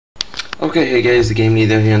Okay, hey guys, the Game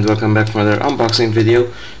Leader here and welcome back for another unboxing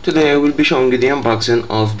video. Today I will be showing you the unboxing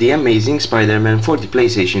of The Amazing Spider-Man for the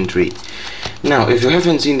PlayStation 3. Now, if you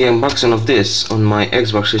haven't seen the unboxing of this on my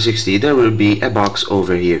Xbox 360, there will be a box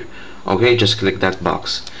over here. Okay, just click that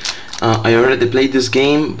box. I already played this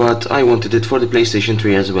game, but I wanted it for the PlayStation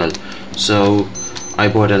 3 as well, so I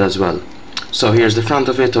bought it as well. So here's the front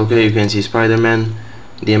of it. Okay, you can see Spider-Man,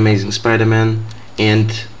 The Amazing Spider-Man, and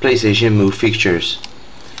PlayStation Move features.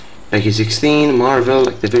 Package 16, Marvel,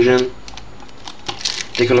 Activision.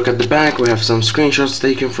 Take a look at the back. We have some screenshots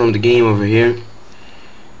taken from the game over here.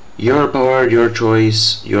 Your power, your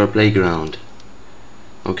choice, your playground.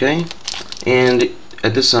 Okay, and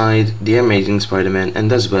at the side, The Amazing Spider-Man,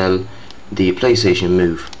 and as well the PlayStation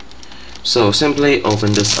Move. So simply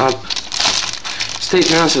open this up. Stay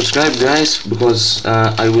tuned and subscribe, guys, because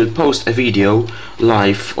I will post a video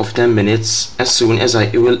live of 10 minutes as soon as I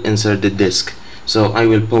will insert the disc. So I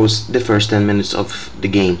will post the first 10 minutes of the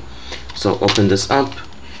game. So open this up.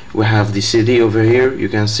 We have the CD over here. You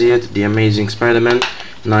can see it, The Amazing Spider-Man.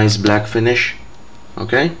 Nice black finish.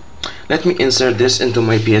 Okay, let me insert this into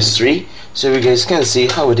my PS3 so you guys can see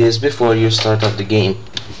how it is before you start up the game.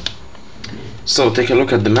 So take a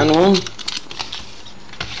look at the manual.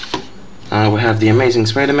 We have The Amazing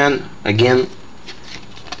Spider-Man again,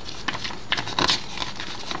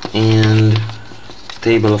 and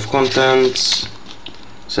table of contents,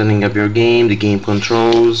 setting up your game, the game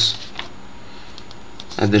controls,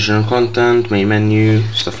 additional content, main menu,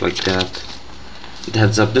 stuff like that. The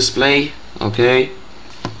heads-up display, okay,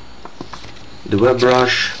 the web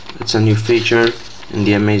brush, it's a new feature in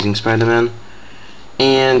The Amazing Spider-Man,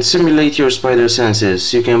 and simulate your spider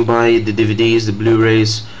senses. You can buy the DVDs, the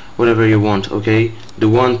Blu-rays, whatever you want, okay, the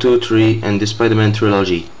 1, 2, 3 and the Spider-Man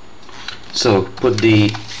trilogy. So put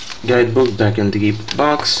the guidebook back in the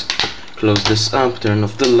box, close this up, turn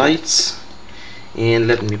off the lights, and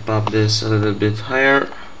let me pop this a little bit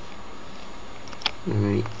higher. Let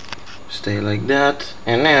me stay like that,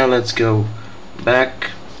 and now let's go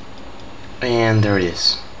back, and there it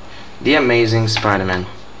is, The Amazing Spider-Man.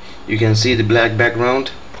 You can see the black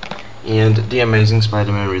background and The Amazing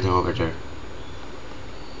Spider-Man written over there.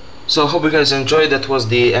 So hope you guys enjoyed. That was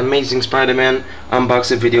The Amazing Spider-Man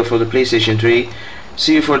unboxing video for the PlayStation 3.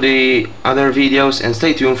 See you for the other videos and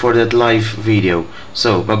stay tuned for that live video.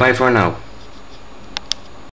 So bye bye for now.